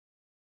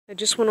I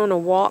just went on a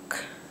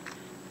walk.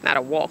 Not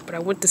a walk, but I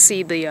went to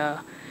see the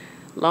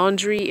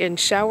laundry and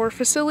shower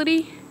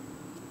facility.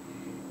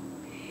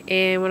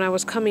 And when I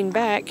was coming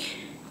back,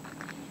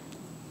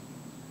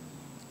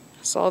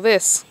 I saw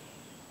this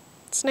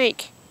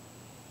snake.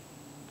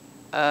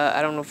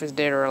 I don't know if it's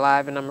dead or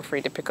alive, and I'm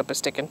afraid to pick up a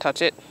stick and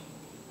touch it.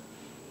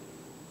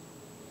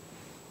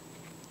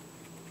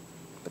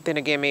 But then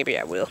again, maybe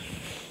I will.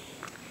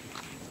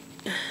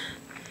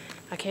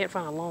 I can't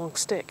find a long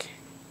stick.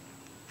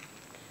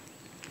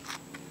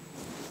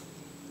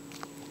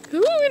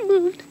 Ooh, it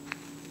moved.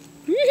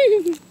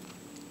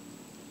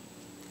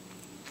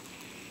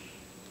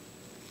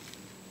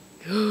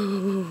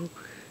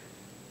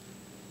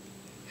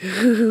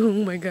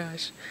 Oh my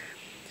gosh.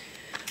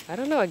 I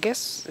don't know, I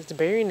guess it's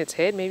burying its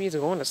head. Maybe it's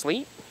going to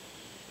sleep.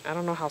 I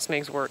don't know how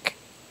snakes work.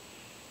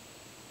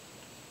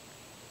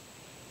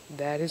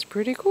 That is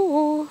pretty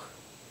cool.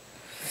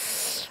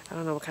 I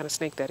don't know what kind of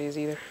snake that is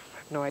either. I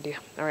have no idea.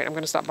 Alright, I'm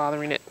going to stop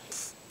bothering it.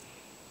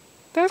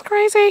 That's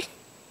crazy.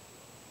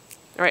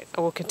 Alright,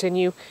 I will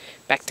continue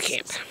back to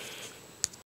camp.